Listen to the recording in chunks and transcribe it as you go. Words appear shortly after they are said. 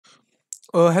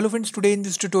Hello friends, today in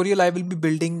this tutorial I will be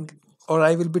building or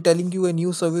I will be telling you a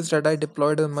new service that I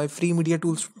deployed on my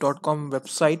freemediatools.com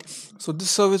website. So this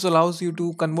service allows you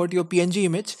to convert your PNG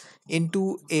image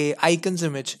into a icons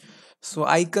image. So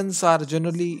icons are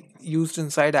generally used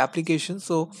inside applications.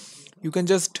 So you can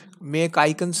just make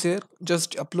icons here,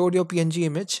 just upload your PNG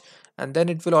image and then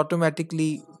it will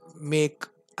automatically make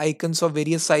icons of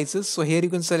various sizes. So here you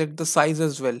can select the size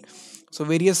as well. So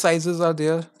various sizes are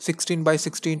there: 16 by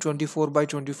 16, 24 by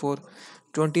 24,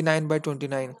 29 by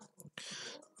 29,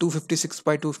 256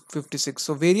 by 256.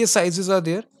 So various sizes are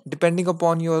there. Depending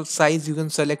upon your size, you can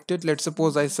select it. Let's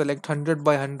suppose I select 100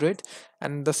 by 100,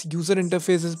 and the user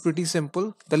interface is pretty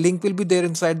simple. The link will be there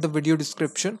inside the video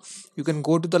description. You can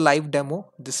go to the live demo.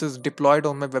 This is deployed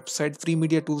on my website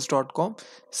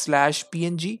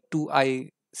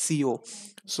freemediatools.com/png2ico.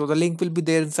 So the link will be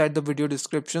there inside the video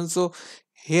description. So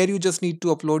here you just need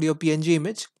to upload your PNG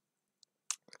image.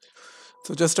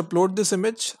 So just upload this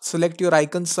image, select your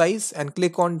icon size and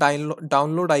click on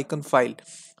download icon file.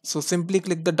 So simply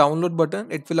click the download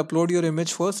button. It will upload your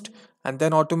image first and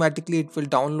then automatically it will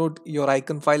download your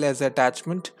icon file as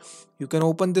attachment. You can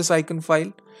open this icon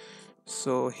file.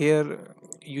 So here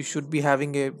you should be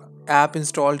having a app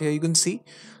installed. Here you can see,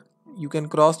 you can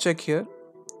cross check here.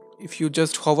 If you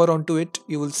just hover onto it,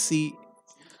 you will see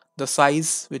the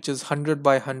size, which is 100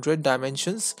 by 100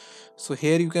 dimensions. So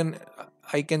here you can,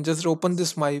 I can just open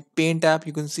this my paint app.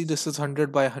 You can see this is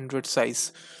 100 by 100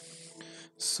 size.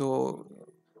 So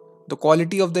the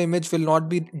quality of the image will not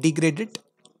be degraded,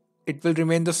 it will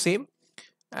remain the same.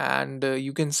 And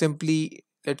you can simply,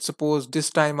 let's suppose this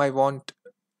time I want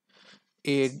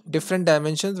a different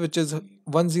dimensions, which is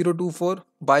 1024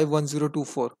 by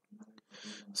 1024.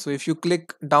 So if you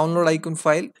click download icon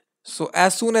file, so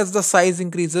as soon as the size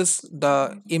increases,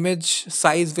 the image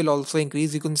size will also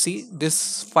increase. You can see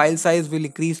this file size will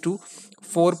increase to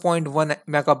 4.1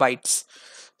 megabytes.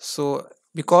 So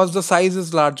because the size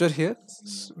is larger here,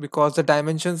 because the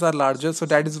dimensions are larger, so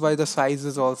that is why the size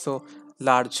is also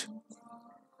large.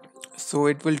 So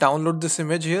it will download this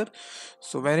image here.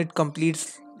 So when it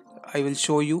completes, I will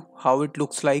show you how it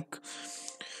looks like.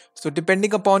 So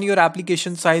depending upon your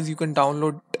application size, you can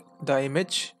download the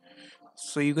image.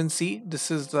 So you can see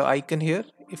this is the icon here.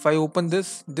 If I open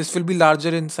this, this will be larger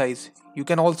in size. You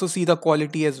can also see the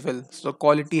quality as well. So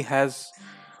quality has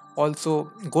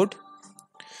also good.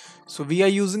 So we are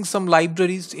using some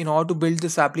libraries in order to build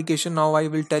this application. Now I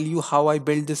will tell you how I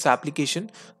build this application.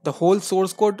 The whole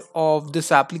source code of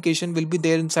this application will be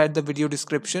there inside the video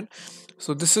description.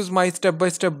 So this is my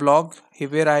step-by-step blog here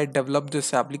where I developed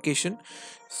this application.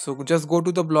 So just go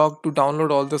to the blog to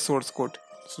download all the source code.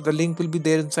 So the link will be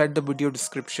there inside the video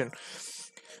description.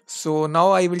 So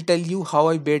now I will tell you how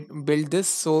I build this.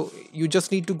 So you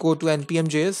just need to go to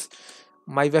npm.js.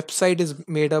 My website is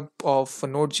made up of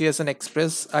Node.js and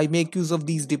Express. I make use of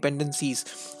these dependencies.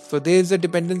 So there is a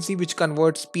dependency which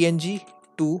converts PNG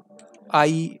to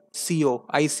ICO.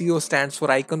 ICO stands for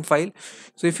icon file.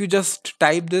 So if you just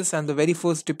type this and the very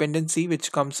first dependency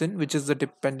which comes in, which is the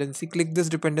dependency, click this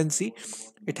dependency.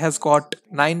 It has got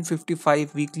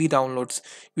 955 weekly downloads.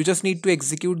 You just need to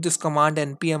execute this command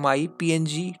npm I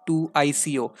png to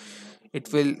ICO.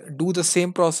 It will do the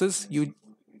same process. You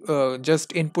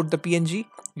just input the PNG,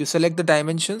 you select the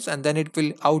dimensions, and then it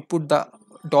will output the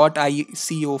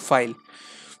 .ico file.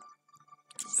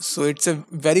 So it's a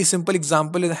very simple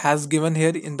example it has given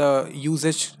here in the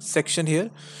usage section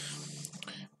here.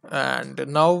 And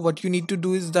now what you need to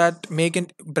do is that make a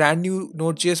brand new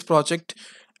Node.js project.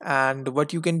 And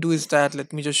what you can do is that,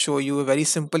 let me just show you a very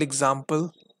simple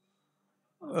example.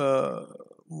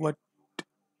 What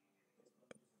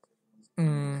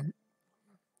mm,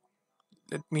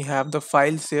 Let me have the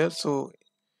files here. So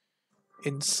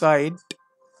inside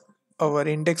our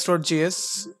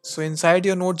index.js, so inside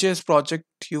your Node.js project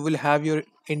you will have your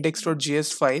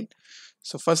index.js file.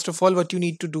 So first of all, what you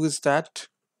need to do is that,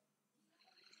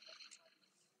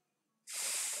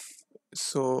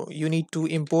 so you need to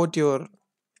import your,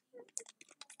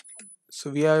 so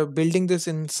we are building this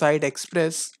inside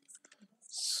Express.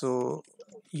 So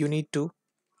you need to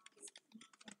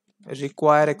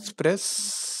require Express.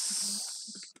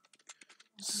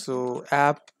 So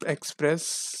app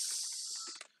Express.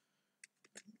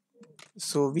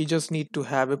 So we just need to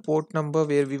have a port number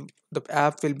where the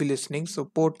app will be listening. So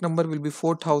port number will be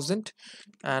 4000,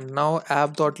 and now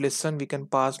app.listen, we can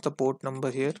pass the port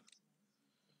number here.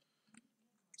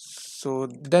 So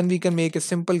then we can make a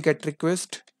simple get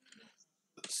request.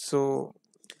 So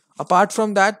apart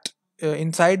from that,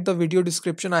 inside the video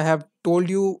description I have told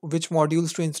you which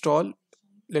modules to install.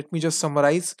 let me just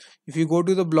summarize. If you go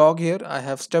to the blog here, I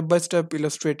have step by step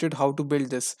illustrated how to build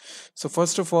this. So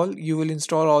first of all, you will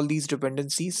install all these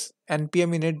dependencies,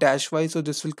 npm init -y, so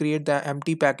this will create the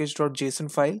empty package.json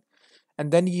file,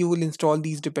 and then you will install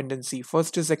these dependency.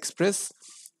 First is express,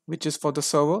 which is for the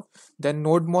server, then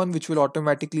nodemon, which will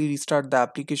automatically restart the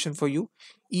application for you.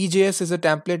 EJS is a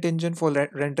template engine for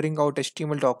rendering out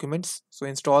HTML documents, so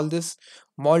install this.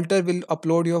 Malter will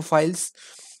upload your files,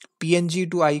 PNG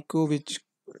to ICO, which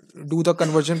do the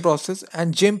conversion process,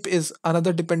 and GIMP is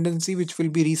another dependency which will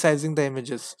be resizing the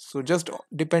images. So just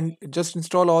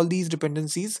install all these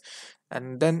dependencies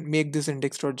and then make this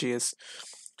index.js.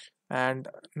 And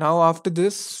now after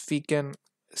this we can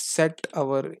set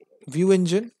our view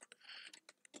engine,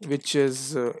 which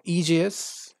is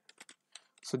EJS.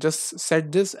 So just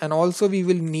set this, and also we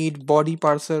will need body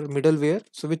parser middleware,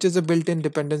 so which is a built-in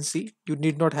dependency, you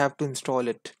need not have to install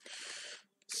it.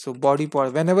 So body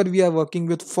part, whenever we are working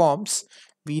with forms,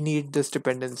 we need this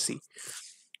dependency.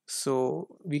 So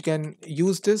we can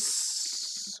use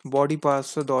this body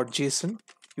parser.json.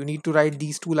 You need to write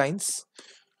these two lines: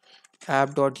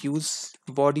 app.use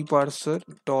body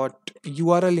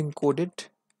parser.url encoded,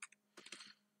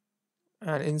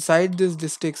 and inside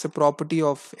this takes a property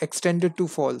of extended to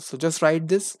false. So just write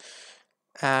this,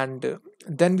 and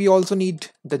then we also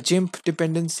need the GIMP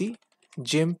dependency,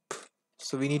 GIMP.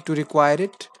 So we need to require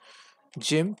it,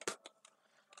 GIMP,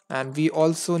 and we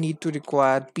also need to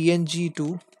require PNG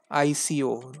to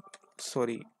ICO,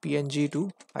 sorry, PNG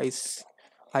to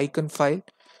icon file.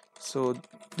 So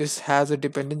this has a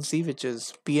dependency which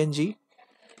is PNG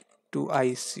to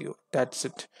ICO. That's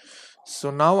it. So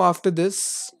now after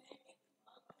this,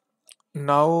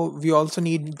 now we also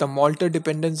need the Malter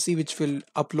dependency which will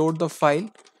upload the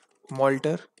file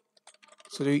Malter.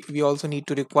 So we also need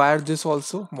to require this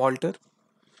also, Malter.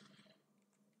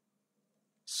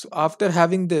 So after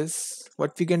having this,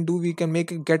 what we can do, we can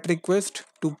make a get request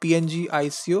to PNG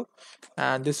ICO,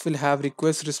 and this will have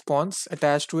request response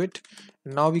attached to it.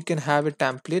 Now we can have a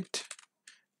template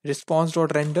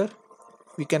response.render.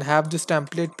 We can have this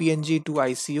template PNG to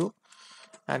ICO,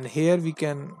 and here we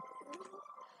can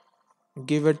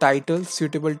give a title,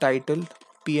 suitable title,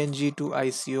 PNG to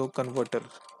ICO converter.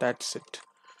 That's it.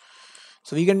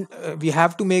 So we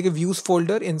have to make a views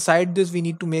folder. Inside this we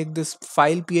need to make this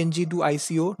file PNG to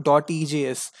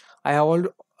ICO.ejs. I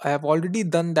have already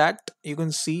done that. You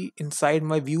can see inside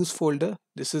my views folder,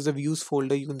 this is a views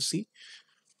folder. You can see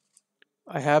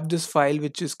I have this file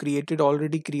which is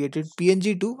already created,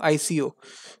 PNG to ICO.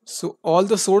 So all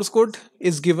the source code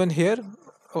is given here.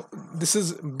 This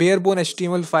is bare bone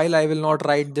HTML file. I will not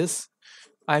write this.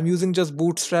 I'm using just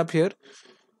bootstrap here.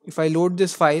 If I load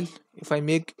this file, if I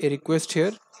make a request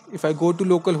here, if I go to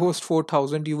localhost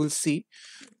 4000, you will see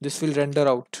this will render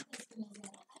out.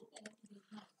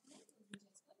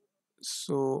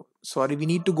 So sorry, we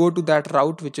need to go to that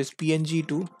route which is PNG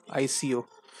to ICO.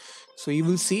 So you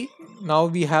will see now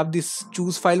we have this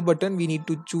choose file button. We need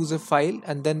to choose a file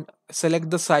and then select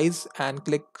the size and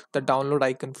click the download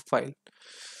icon file.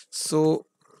 So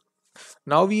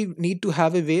now we need to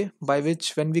have a way by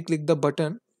which when we click the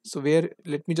button, so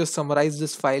let me just summarize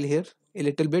this file here a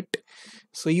little bit.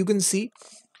 So you can see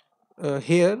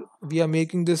here we are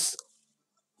making this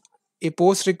a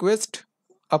post request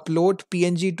upload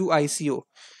PNG to ICO.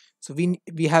 So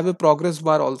we have a progress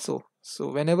bar also. So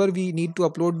whenever we need to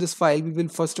upload this file, we will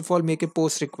first of all make a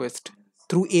post request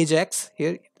through AJAX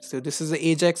here. So this is the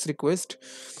AJAX request.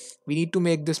 We need to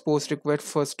make this post request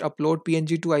first, upload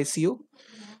PNG to ICO,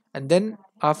 and then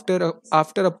after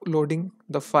uploading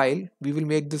the file, we will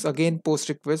make this again post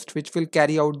request which will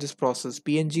carry out this process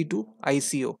PNG to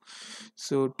ICO.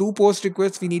 So two post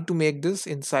requests we need to make this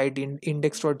inside in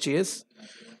index.js.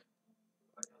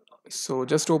 So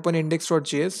just open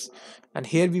index.js, and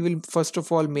here we will first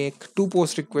of all make two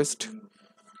post requests.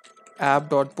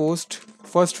 App.post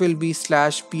first will be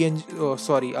slash png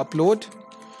upload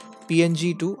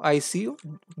PNG to ICO.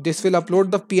 This will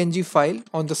upload the PNG file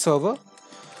on the server.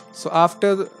 So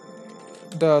after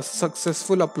the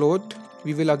successful upload,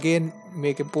 we will again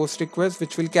make a post request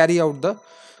which will carry out the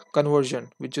conversion,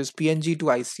 which is PNG to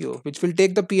ICO, which will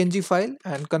take the PNG file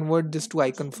and convert this to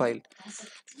icon file.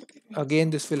 Again,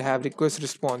 this will have request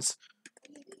response.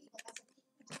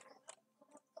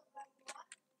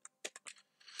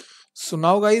 So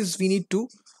now guys, we need to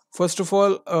first of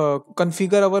all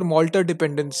configure our Malter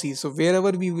dependency. So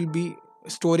wherever we will be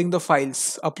storing the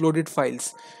files, uploaded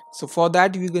files. So for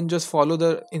that you can just follow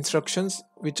the instructions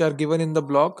which are given in the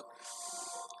blog.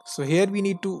 So here we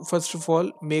need to first of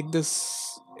all write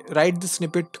the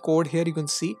snippet code here. You can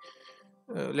see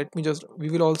we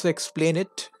will also explain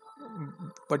it.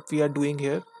 what we are doing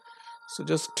here. So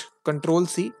just Control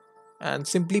C and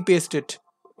simply paste it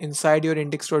inside your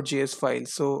index.js file.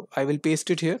 So I will paste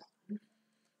it here.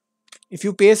 If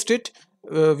you paste it,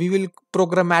 we will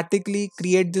programmatically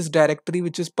create this directory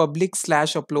which is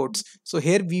public/uploads. So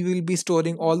here we will be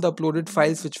storing all the uploaded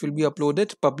files which will be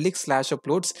uploaded,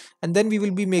 public/uploads, and then we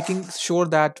will be making sure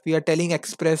that we are telling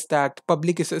Express that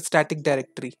public is a static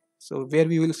directory. So where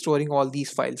we will storing all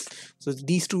these files. So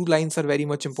these two lines are very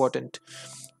much important.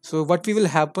 So what will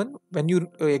happen when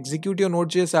you execute your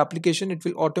Node.js application, it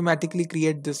will automatically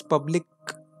create this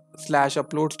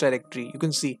public/uploads directory. You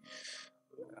can see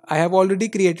I have already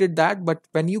created that, but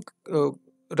when you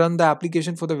run the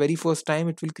application for the very first time,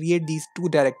 it will create these two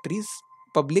directories,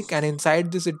 public, and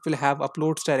inside this it will have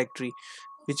uploads directory,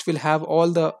 which will have all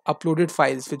the uploaded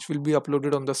files which will be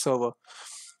uploaded on the server.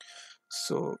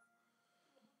 So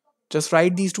just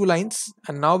write these two lines,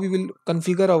 and now we will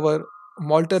configure our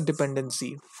Malter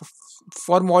dependency.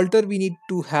 For Malter, we need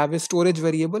to have a storage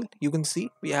variable. You can see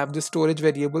we have this storage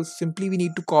variable. Simply we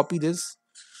need to copy this.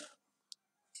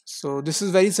 So this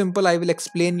is very simple. I will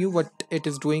explain you what it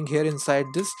is doing here inside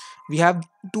this. We have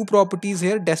two properties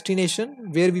here,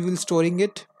 destination, where we will storing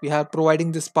it. We have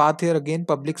providing this path here again,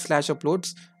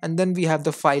 public/uploads, and then we have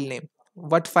the file name.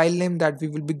 What file name that we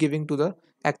will be giving to the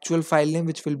actual file name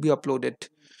which will be uploaded.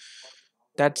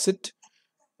 That's it.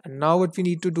 And now what we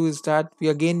need to do is that we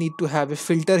again need to have a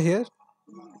filter here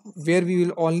where we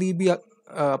will only be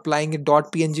applying a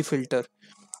 .png filter.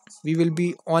 We will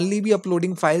be only be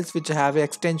uploading files which have an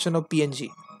extension of PNG.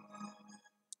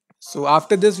 So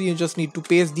after this, we just need to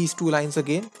paste these two lines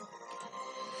again.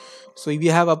 So if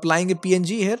you have applying a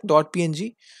PNG here,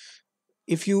 .png,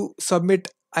 if you submit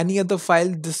any other file,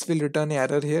 this will return an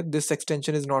error here. This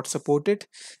extension is not supported.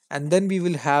 And then we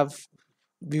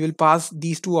will pass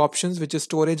these two options, which is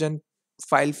storage and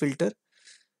file filter.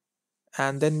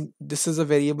 And then this is a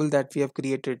variable that we have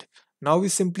created. Now we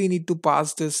simply need to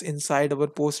pass this inside our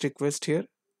post request here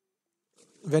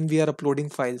when we are uploading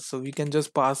files. So we can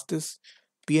just pass this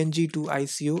PNG to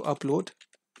ICO upload.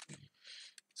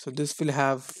 So this will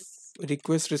have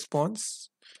request response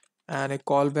and a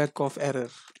callback of error.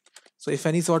 So if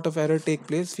any sort of error take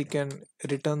place, we can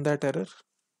return that error.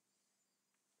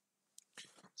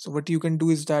 So what you can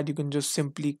do is that you can just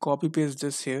simply copy paste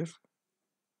this here.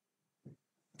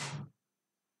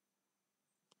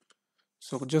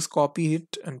 So just copy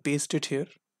it and paste it here.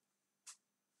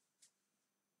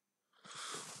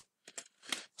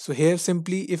 So here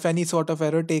simply if any sort of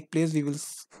error take place, we will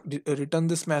return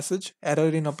this message, error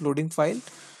in uploading file.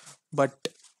 But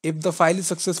if the file is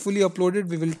successfully uploaded,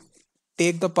 we will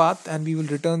take the path and we will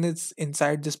return it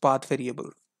inside this path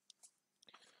variable.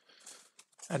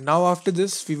 And now after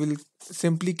this, we will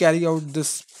simply carry out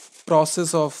this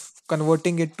process of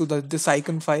converting it to this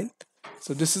icon file.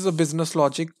 So this is a business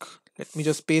logic. Let me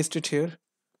just paste it here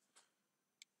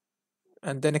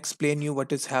and then explain you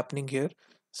what is happening here.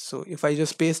 So if I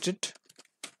just paste it,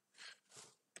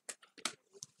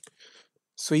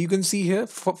 so you can see here,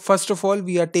 first of all,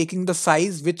 we are taking the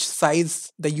size, which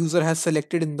size the user has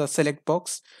selected in the select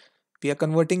box. We are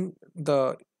converting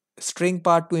the string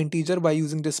part to integer by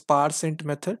using this parseInt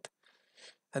method.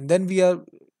 And then we are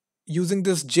using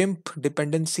this GIMP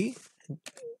dependency.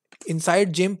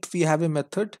 Inside GIMP, we have a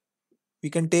method. We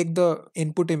can take the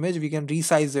input image, we can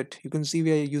resize it. You can see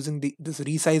we are using this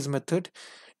resize method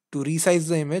to resize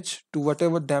the image to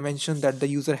whatever dimension that the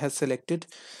user has selected.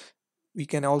 We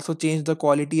can also change the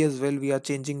quality as well. We are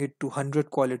changing it to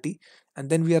 100 quality, and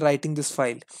then we are writing this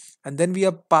file, and then we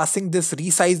are passing this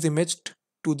resize image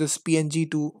to this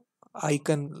PNG to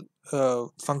icon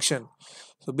function.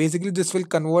 So basically this will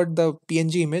convert the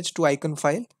PNG image to icon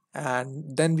file,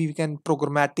 and then we can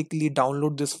programmatically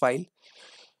download this file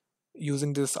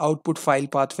using this output file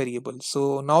path variable.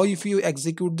 So now if you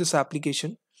execute this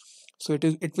application, so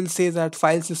it will say that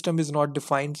file system is not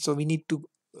defined. So we need to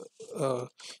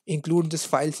include this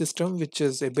file system, which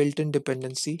is a built-in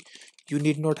dependency. You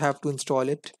need not have to install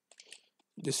it.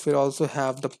 This will also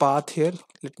have the path here.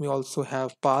 Let me also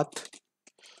have path,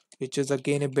 which is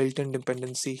again a built-in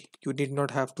dependency. You need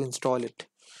not have to install it.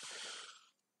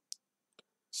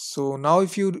 So now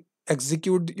if you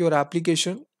execute your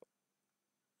application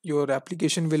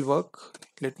will work.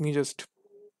 Let me just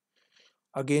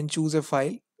again choose a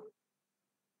file.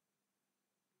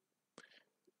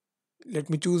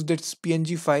 Let me choose this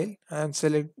PNG file and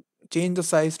change the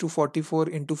size to 44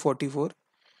 into 44,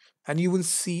 and you will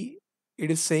see it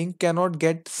is saying cannot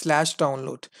get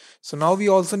 /download. So now we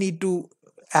also need to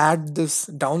add this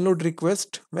download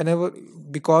request whenever,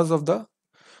 because of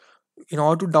in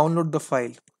order to download the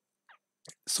file.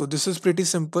 So this is pretty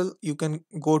simple. You can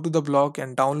go to the blog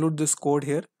and download this code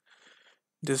here,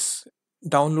 this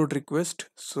download request.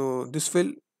 So this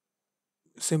will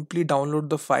simply download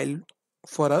the file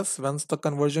for us once the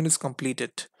conversion is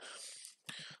completed.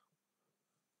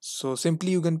 So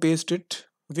simply you can paste it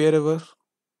wherever.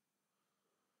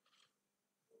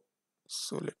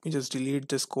 So let me just delete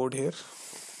this code here.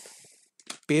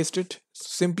 Paste it.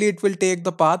 Simply it will take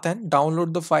the path and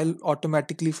download the file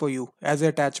automatically for you as an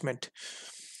attachment.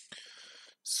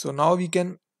 So now we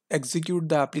can execute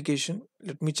the application.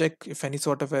 Let me check if any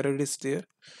sort of error is there.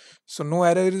 So no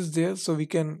error is there. So we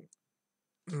can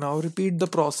now repeat the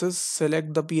process,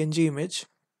 select the PNG image,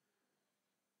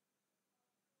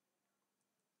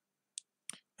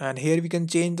 and here we can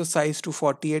change the size to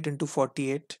 48 into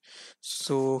 48.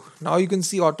 So now you can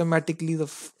see automatically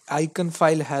the icon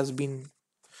file has been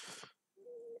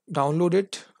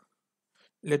downloaded.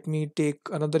 Let me take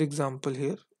another example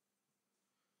here.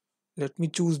 Let me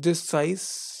choose this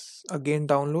size, again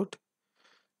download.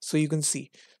 So you can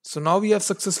see. So now we have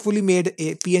successfully made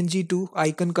a PNG to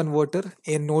icon converter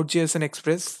in Node.js and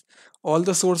Express. All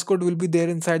the source code will be there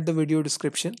inside the video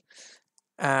description.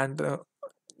 And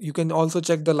you can also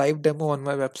check the live demo on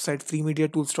my website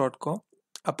freemediatools.com.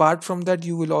 Apart from that,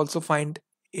 you will also find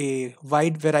a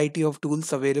wide variety of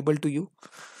tools available to you.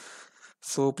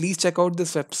 So please check out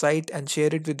this website and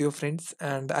share it with your friends.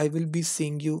 And I will be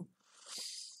seeing you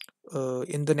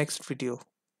in the next video.